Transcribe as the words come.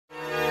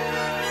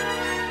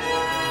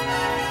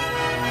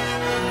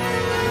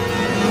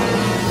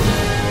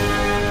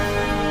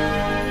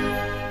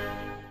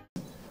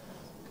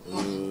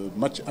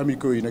match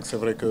amicaux yi nag c'est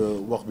vrai que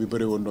wax bi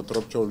bëri woon na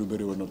trop coow lu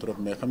bëri woon na trop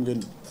mais xam ngeen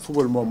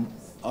football moom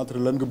entre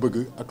lan nga bëgg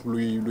ak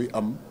luy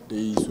am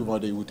day souvent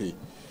day wutee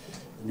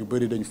ñu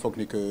bëri dañu foog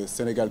ni que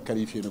Sénégal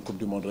qualifié na coupe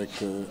du monde rek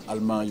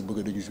allemand yu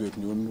bëgg nañu jouer ak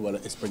ñun wala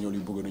espagnol yu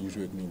bëgg nañu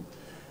jouer ak ñun.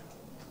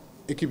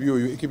 équipe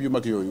yu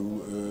mag yooyu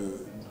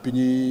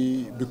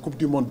bi coupe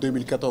du monde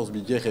 2014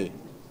 bi jeexee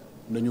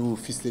nañu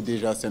ficelé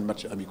déjà seen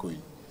match amicaux yi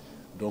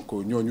donc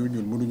ñooñu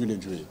ñun mënuñu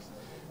leen jouer.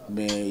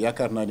 mais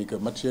yaakaar naa ni que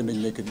match yéen nañu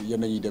nekk yéen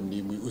nañuy dem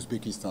nii muy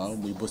Ouzbékistan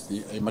muy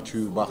Bosnie ay match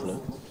yu baax la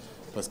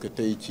parce que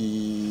tey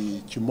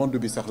ci monde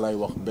bi sax laay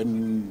wax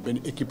benn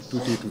équipe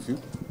tuuteetu fi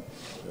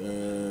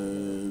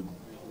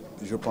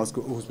je pense que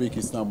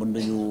Ouzbékistan mën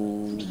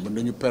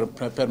nañu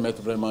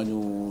permettre vraiment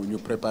ñu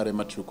préparer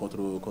match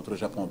contre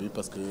Japon bi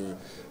parce que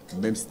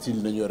même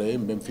style nañu yore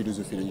même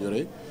philosophie nañu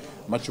yore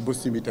match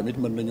Bosnie bi tamit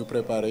mën nañu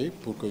préparer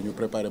pour que ñu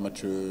préparer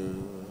match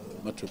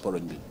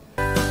Pologne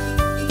bi.